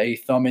Sharp had a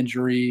thumb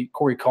injury.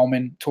 Corey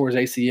Coleman tore his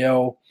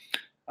ACL.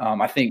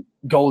 I think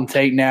Golden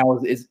Tate now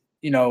is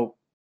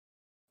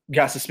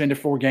got suspended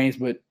 4 games,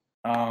 but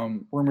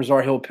rumors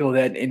are he'll appeal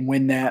that and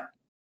win that.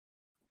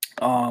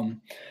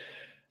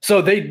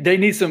 So they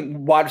need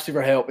some wide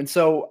receiver help. And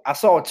so I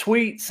saw a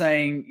tweet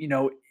saying,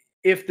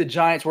 if the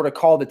Giants were to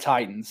call the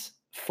Titans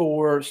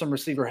for some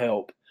receiver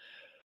help,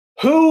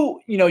 who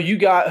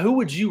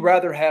would you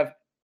rather have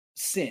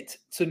sent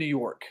to New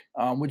York?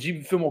 Would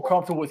you feel more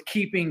comfortable with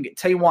keeping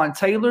Taywan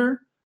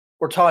Taylor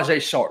or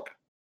Tajay Sharp?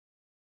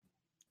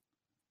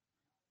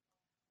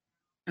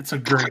 It's a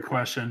great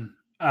question.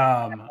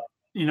 I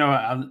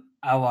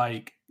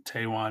like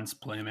Taywan's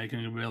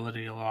playmaking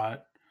ability a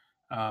lot.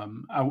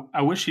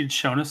 I wish he'd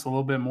shown us a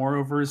little bit more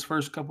over his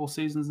first couple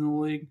seasons in the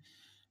league,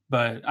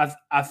 but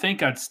I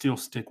think I'd still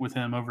stick with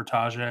him over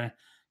Tajay.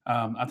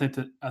 I think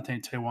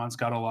Taywan's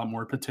got a lot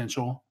more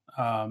potential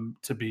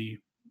to be,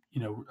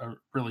 a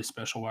really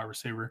special wide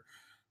receiver.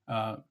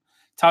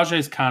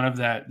 Tajay's kind of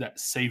that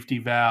safety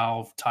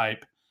valve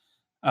type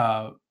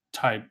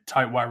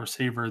wide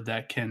receiver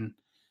that can,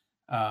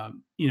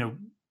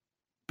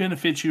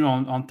 benefit you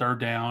on third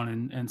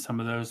down and some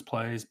of those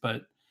plays.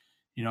 But,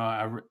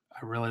 I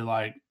really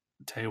like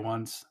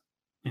Taywan's,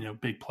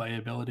 big play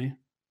ability.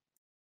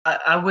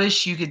 I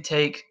wish you could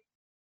take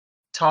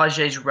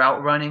Tajay's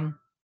route running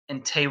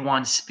and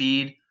Taywan's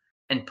speed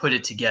and put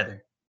it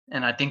together.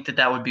 And I think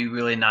that would be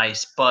really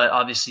nice. But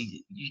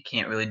obviously, you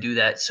can't really do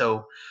that.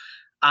 So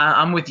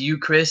I'm with you,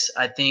 Chris.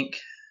 I think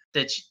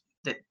that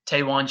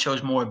Taywan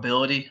shows more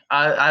ability.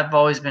 I've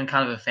always been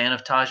kind of a fan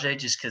of Tajay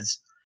just because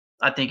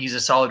I think he's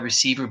a solid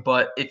receiver.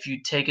 But if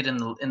you take it in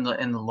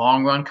the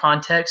long run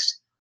context,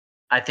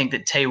 I think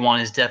that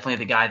Taywan is definitely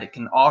the guy that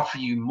can offer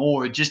you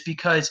more, just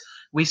because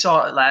we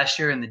saw it last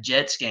year in the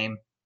Jets game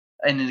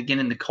and then again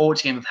in the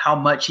Colts game of how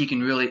much he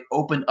can really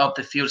open up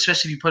the field,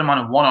 especially if you put him on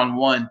a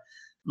one-on-one,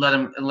 let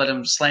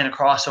him slant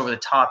across over the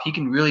top. He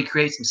can really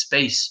create some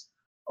space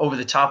over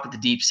the top with the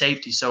deep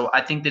safety. So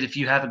I think that if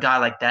you have a guy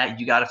like that,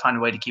 you got to find a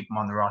way to keep him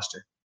on the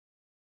roster.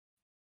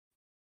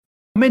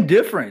 I'm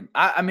indifferent.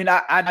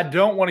 I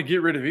don't want to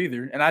get rid of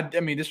either. And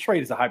I mean, this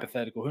trade is a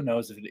hypothetical. Who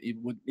knows if it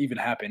would even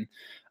happen?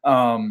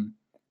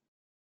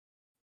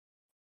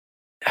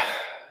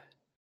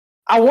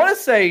 I want to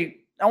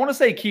say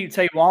keep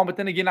Taywan, but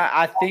then again,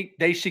 I think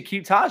they should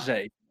keep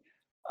Tajay.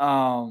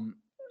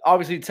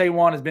 Obviously,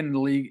 Taywan has been in the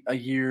league a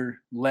year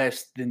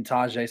less than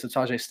Tajay, so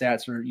Tajay's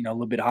stats are a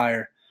little bit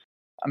higher.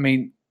 I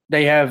mean,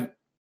 they have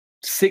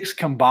 6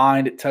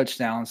 combined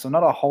touchdowns, so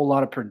not a whole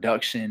lot of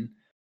production,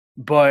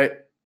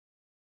 but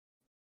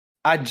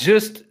I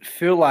just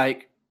feel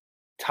like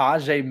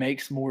Tajay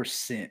makes more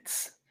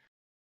sense.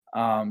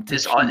 To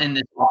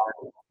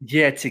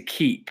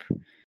keep.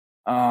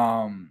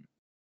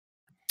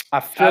 I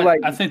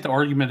think the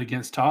argument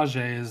against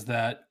Tajay is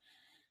that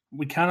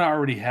we kind of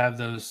already have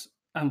those.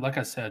 And like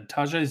I said,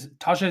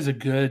 Tajay's a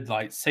good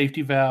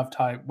safety valve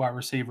type wide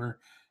receiver.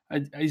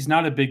 He's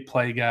not a big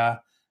play guy,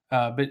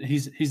 but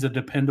he's a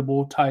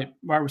dependable type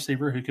wide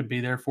receiver who can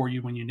be there for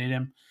you when you need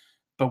him.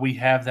 But we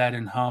have that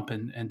in Hump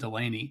and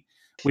Delaney.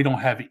 We don't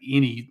have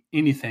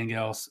anything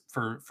else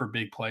for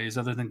big plays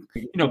other than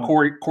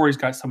Corey's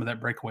got some of that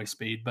breakaway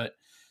speed, but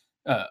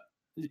I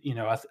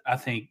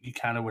think you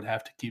kind of would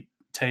have to keep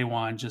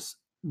Taywan just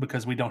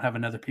because we don't have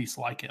another piece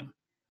like him.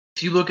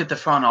 If you look at the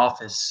front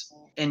office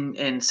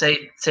and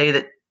say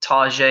that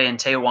Tajay and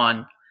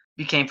Taywan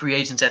became free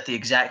agents at the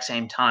exact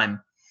same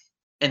time,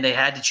 and they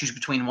had to choose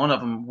between one of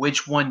them,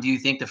 which one do you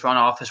think the front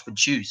office would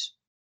choose?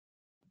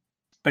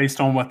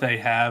 Based on what they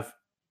have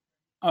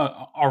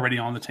already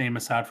on the team,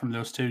 aside from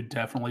those two,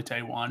 definitely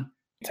Taywan.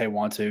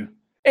 Taywan too.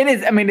 And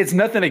it's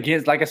nothing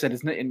against, like I said,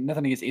 it's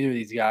nothing against either of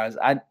these guys.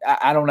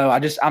 I don't know.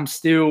 I'm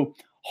still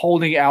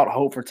holding out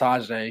hope for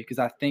Tajay because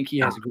I think he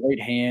has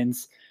great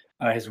hands.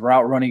 His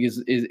route running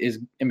is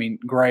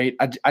great.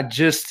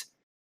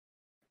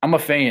 I'm a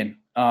fan.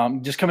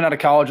 Just coming out of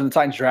college when the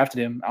Titans drafted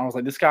him, I was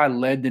like, this guy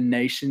led the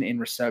nation in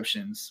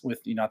receptions with,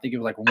 I think it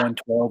was like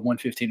 112,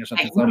 115 or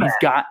something. So he's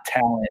got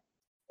talent.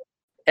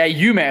 At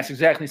UMass,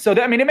 exactly. So,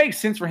 it makes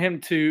sense for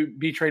him to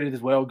be traded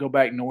as well, go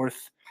back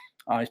north.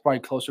 He's probably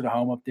closer to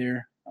home up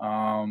there.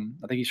 I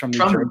think he's from New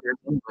Jersey.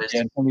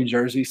 Yeah, from New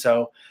Jersey.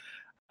 So,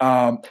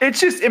 it's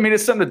just,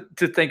 it's something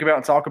to think about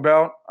and talk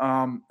about.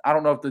 I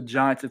don't know if the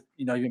Giants have,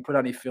 even put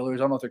out any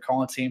fillers. I don't know if they're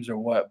calling teams or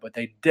what, but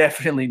they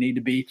definitely need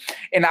to be.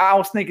 And I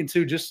was thinking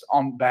too, just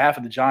on behalf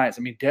of the Giants,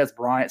 Dez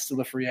Bryant's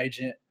still a free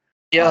agent.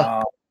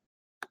 Yeah.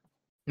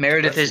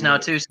 Meredith is now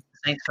too.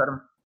 Thanks for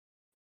him.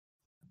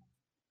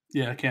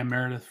 Yeah, Cam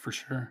Meredith for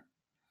sure.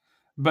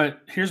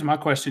 But here's my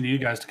question to you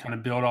guys to kind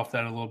of build off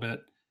that a little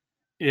bit.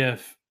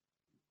 If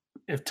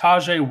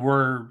Tajay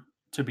were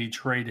to be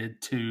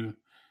traded to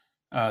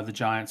the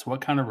Giants,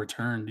 what kind of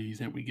return do you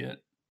think we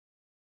get?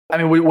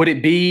 Would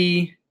it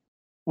be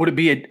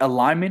a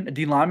lineman, a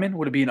D lineman?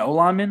 Would it be an O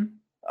lineman?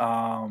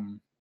 I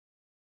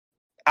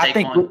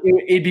think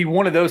it'd be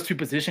one of those two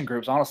position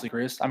groups, honestly,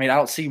 Chris. I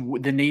don't see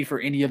the need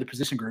for any other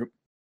position group.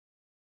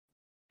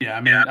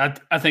 Yeah,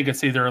 I think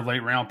it's either a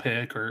late round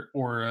pick or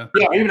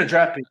even a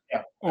draft pick,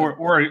 yeah,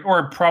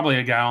 or probably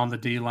a guy on the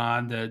D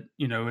line that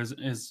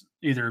is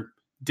either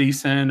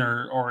decent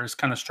or is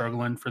kind of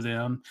struggling for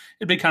them.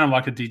 It'd be kind of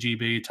like a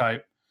DGB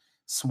type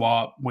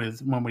swap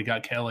with when we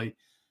got Kelly,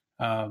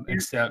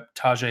 except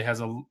Tajay has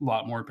a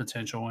lot more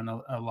potential and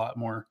a lot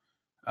more,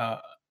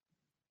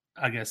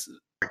 I guess,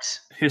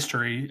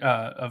 history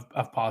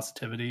of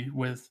positivity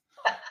with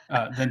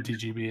than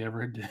DGB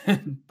ever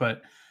did,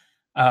 but.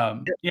 I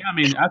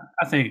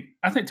think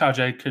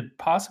Tajay could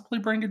possibly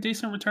bring a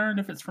decent return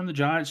if it's from the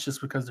Giants,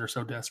 just because they're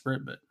so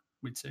desperate. But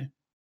we'd see.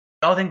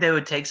 I don't think they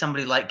would take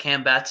somebody like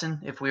Cam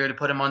Batson if we were to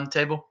put him on the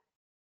table.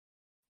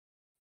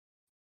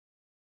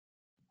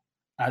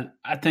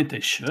 I think they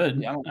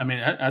should. Yeah.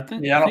 I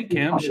think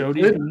Cam showed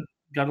he's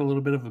got a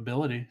little bit of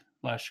ability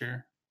last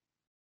year.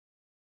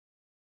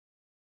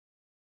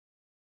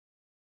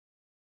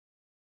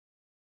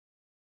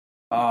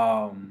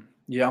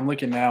 Yeah, I'm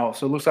looking now.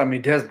 So it looks like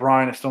Dez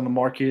Bryant is still on the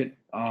market.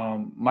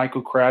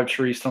 Michael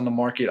Crabtree is still on the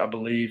market, I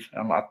believe.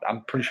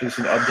 I'm pretty sure this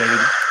is an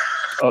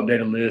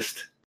updated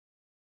list.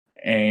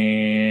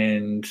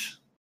 And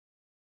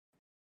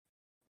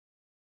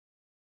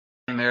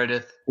Cam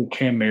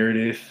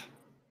Meredith.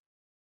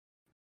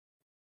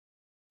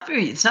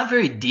 It's not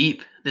very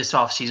deep this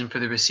offseason for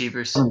the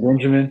receivers.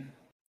 Benjamin.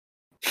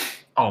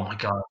 Oh my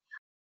God.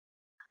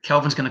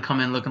 Kelvin's going to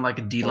come in looking like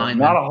a D lineman.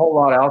 Not a whole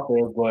lot out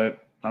there, but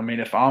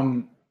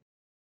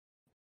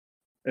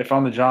if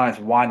I'm the Giants,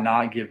 why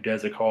not give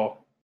Dez a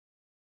call?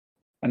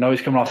 I know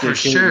he's coming off for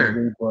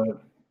sure, but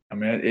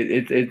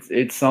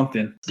it's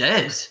something.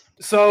 Dez.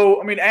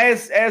 So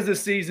as the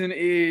season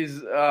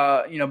is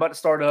about to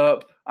start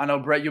up, I know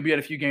Brett, you'll be at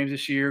a few games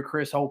this year.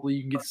 Chris, hopefully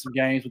you can get to some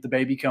games with the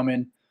baby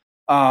coming.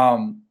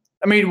 What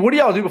do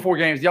y'all do before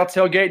games? Do y'all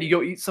tailgate? Do you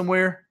go eat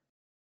somewhere?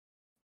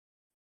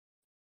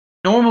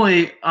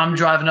 Normally, I'm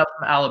driving up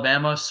from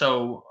Alabama,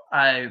 so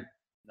I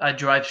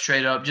drive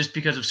straight up just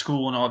because of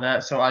school and all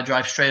that. So I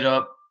drive straight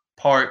up,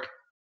 park,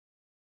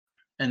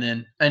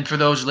 and for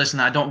those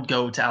listening, I don't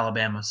go to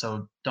Alabama,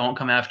 so don't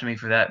come after me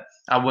for that.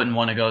 I wouldn't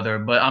want to go there,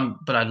 but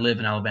I live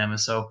in Alabama,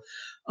 so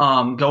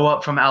go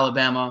up from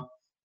Alabama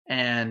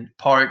and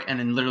park, and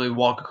then literally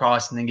walk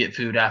across and then get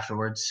food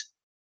afterwards.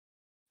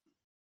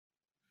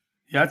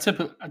 Yeah,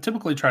 I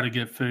typically try to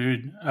get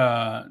food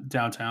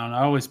downtown.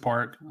 I always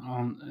park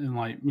in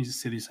like Music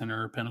City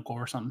Center or Pinnacle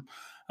or something.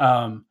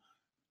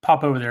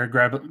 Pop over there,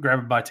 grab a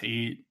bite to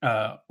eat,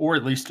 or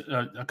at least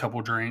a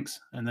couple drinks,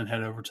 and then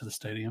head over to the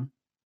stadium.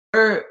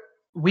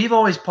 We've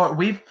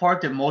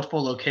parked at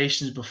multiple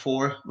locations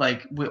before.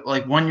 Like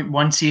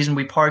one season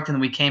we parked and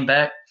then we came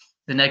back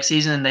the next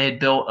season and they had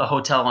built a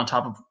hotel on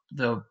top of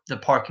the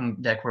parking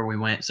deck where we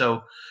went.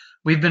 So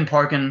we've been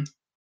parking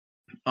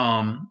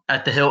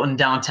at the Hilton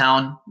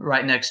downtown,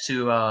 right next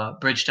to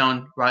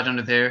Bridgestone, right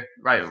under there,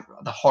 right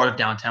the heart of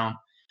downtown.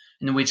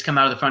 And then we just come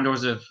out of the front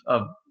doors of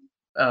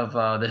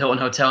the Hilton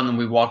Hotel, and then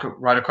we walk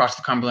right across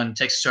the Cumberland,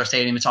 takes us to our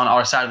stadium. It's on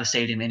our side of the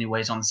stadium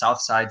anyways, on the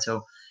south side.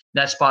 So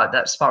that spot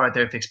right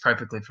there fits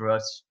perfectly for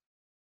us.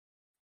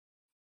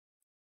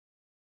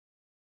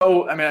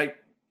 So,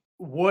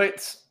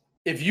 what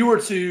if you were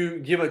to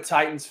give a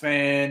Titans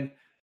fan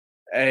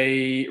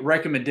a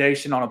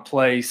recommendation on a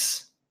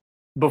place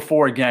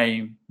before a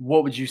game,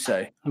 what would you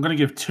say? I'm going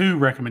to give two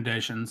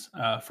recommendations.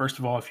 First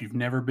of all, if you've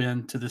never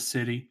been to the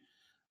city,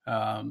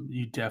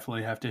 you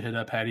definitely have to hit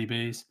up Hattie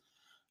B's.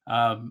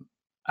 I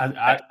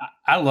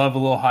love a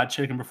little hot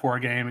chicken before a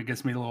game. It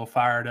gets me a little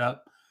fired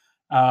up.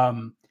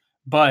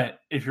 But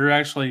if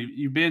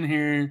you've been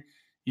here,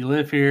 you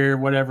live here,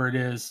 whatever it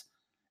is,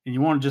 and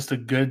you want just a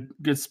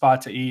good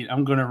spot to eat,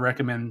 I'm going to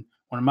recommend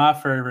one of my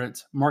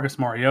favorites, Marcus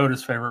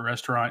Mariota's favorite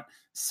restaurant,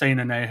 San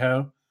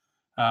Anejo.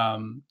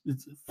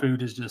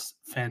 Food is just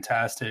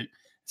fantastic.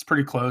 It's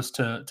pretty close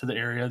to the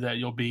area that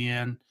you'll be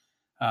in.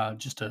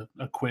 Just a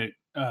quick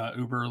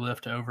Uber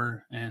Lyft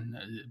over, and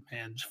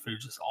man,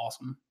 food's just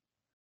awesome.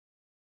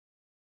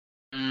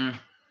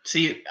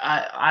 See,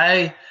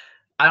 I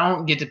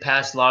don't get to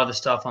pass a lot of the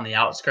stuff on the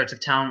outskirts of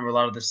town where a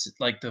lot of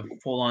the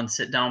full-on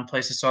sit-down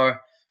places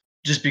are,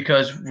 just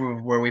because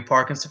where we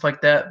park and stuff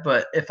like that.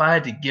 But if I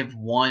had to give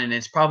one, and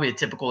it's probably a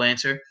typical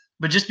answer,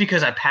 but just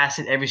because I pass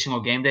it every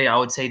single game day, I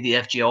would say the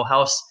FGO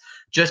House,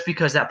 just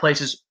because that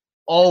place is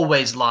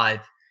always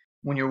live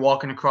when you're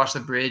walking across the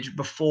bridge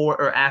before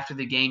or after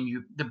the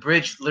game. The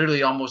bridge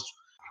literally almost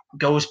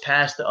goes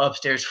past the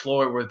upstairs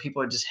floor where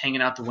people are just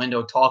hanging out the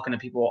window talking to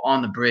people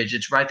on the bridge.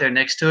 It's right there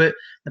next to it.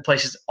 The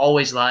place is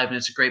always live, and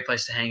it's a great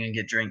place to hang and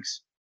get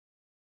drinks.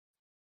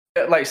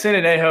 Like San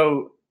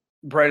Anejo,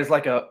 Brett, is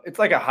like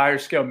a higher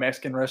scale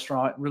Mexican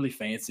restaurant, really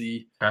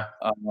fancy,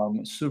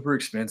 super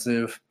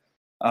expensive.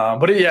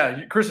 But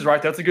yeah, Chris is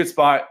right. That's a good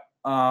spot.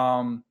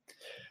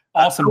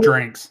 Awesome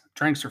drinks.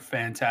 Drinks are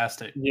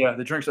fantastic. Yeah,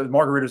 the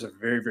margaritas are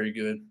very, very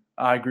good.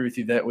 I agree with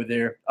you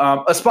there.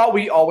 A spot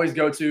we always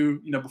go to,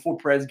 before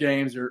Preds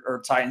games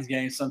or Titans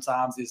games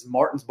sometimes is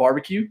Martin's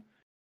Barbecue.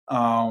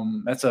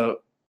 That's a,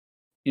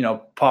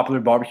 popular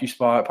barbecue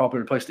spot,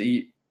 popular place to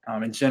eat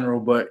in general.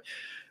 But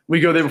we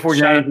go there before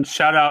games.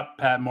 Shout out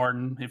Pat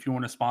Martin if you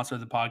want to sponsor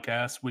the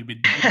podcast. We'd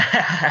be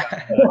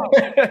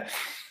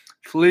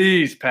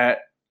please, Pat,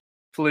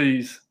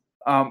 please.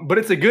 But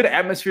it's a good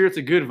atmosphere. It's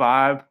a good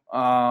vibe.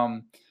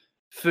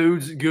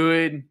 Food's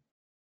good.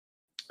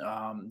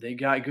 They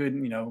got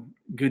good,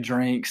 good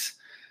drinks.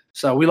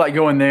 So we like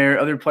going there.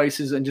 Other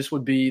places and just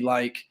would be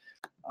like,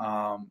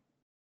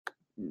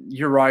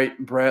 you're right,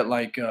 Brett.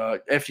 Like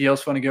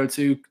FGL's fun to go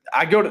to.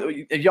 I go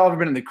to. Have y'all ever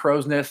been in the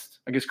Crow's Nest?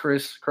 I guess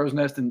Crow's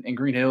Nest in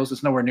Green Hills.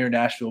 It's nowhere near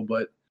Nashville,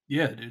 but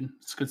yeah, dude,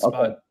 it's a good spot.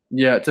 Okay.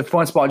 Yeah, it's a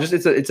fun spot. Just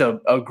it's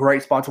a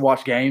great spot to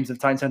watch games. If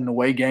Titans had an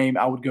away game,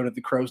 I would go to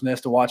the Crow's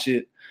Nest to watch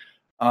it.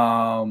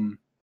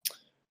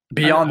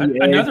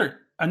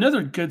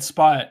 Another good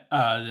spot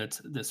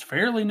that's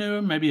fairly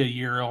new, maybe a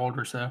year old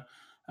or so,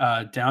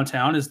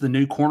 downtown is the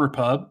new Corner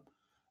Pub.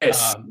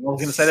 Yes, I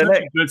was going to say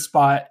that. A good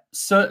spot.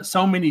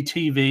 So many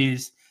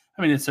TVs.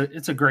 I mean,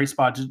 it's a great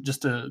spot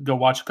just to go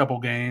watch a couple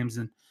games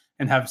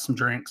and have some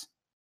drinks.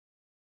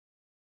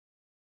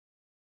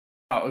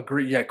 I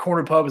agree. Yeah,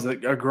 Corner Pub is a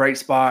great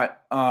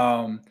spot.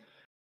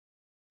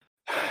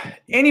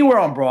 Anywhere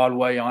on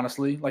Broadway,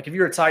 honestly. Like if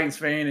you're a Titans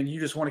fan and you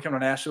just want to come to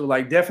Nashville,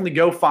 like definitely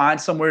go find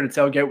somewhere to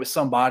tailgate with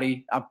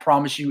somebody. I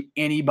promise you,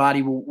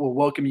 anybody will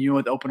welcome you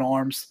with open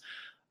arms.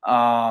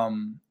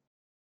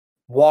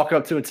 Walk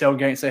up to a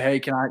tailgate and say, "Hey,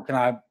 can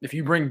I? If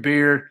you bring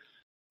beer,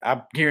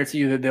 I guarantee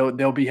you that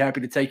they'll be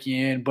happy to take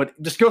you in." But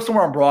just go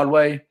somewhere on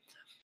Broadway.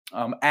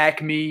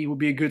 Acme would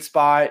be a good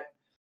spot.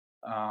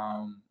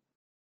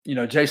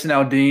 Jason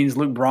Aldean's,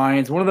 Luke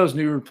Bryan's, one of those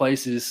newer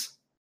places.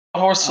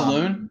 Wild Horse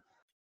Saloon.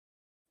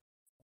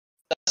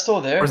 That's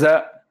still there. Where's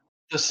that?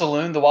 The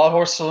saloon, the Wild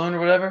Horse Saloon or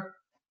whatever?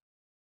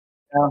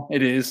 Yeah,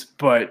 it is,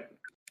 but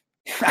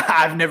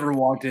I've never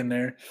walked in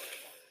there.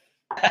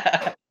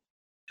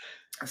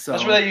 So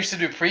that's where they used to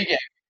do pregame.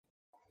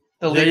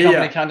 The league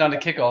company countdown to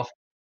kickoff.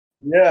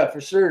 Yeah, for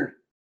sure.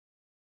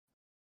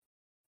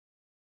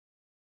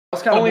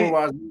 That's kind of more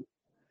wise.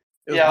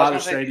 It was by the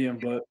stadium,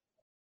 but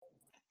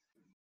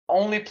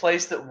only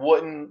place that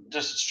wouldn't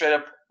just straight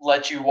up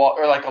let you walk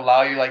or like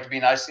allow you like to be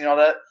nice and all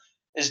that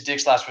is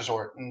Dick's Last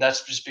Resort, and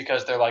that's just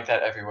because they're like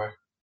that everywhere.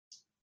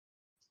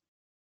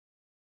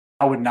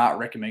 I would not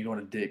recommend going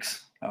to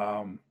Dick's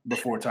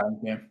before a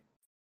Titans game.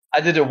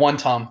 I did it one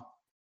time.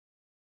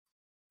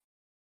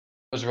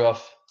 It was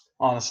rough,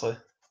 honestly.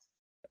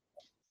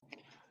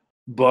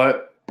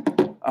 But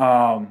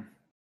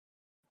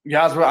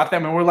guys,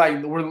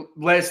 we're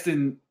less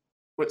than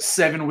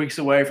 7 weeks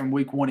away from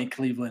Week 1 in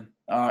Cleveland.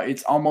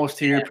 It's almost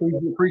here.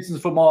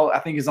 Preseason football, I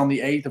think, is on the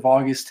 8th of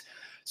August.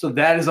 So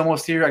that is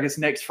almost here, I guess,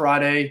 next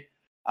Friday.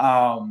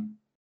 In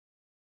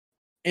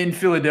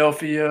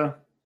Philadelphia.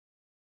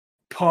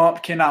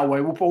 Pump, cannot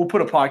wait. We'll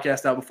put a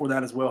podcast out before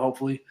that as well,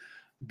 hopefully.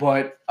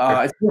 But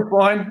it's been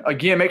fun.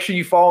 Again, make sure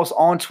you follow us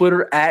on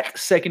Twitter at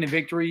Second and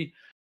Victory.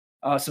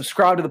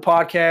 Subscribe to the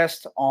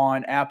podcast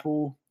on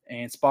Apple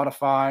and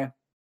Spotify.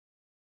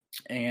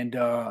 And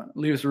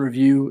leave us a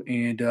review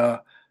and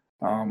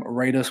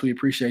rate us. We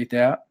appreciate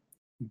that.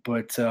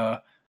 But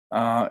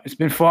it's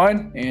been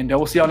fun, and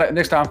we'll see y'all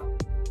next time.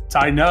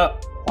 Tighten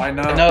up. Tighten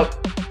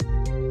up.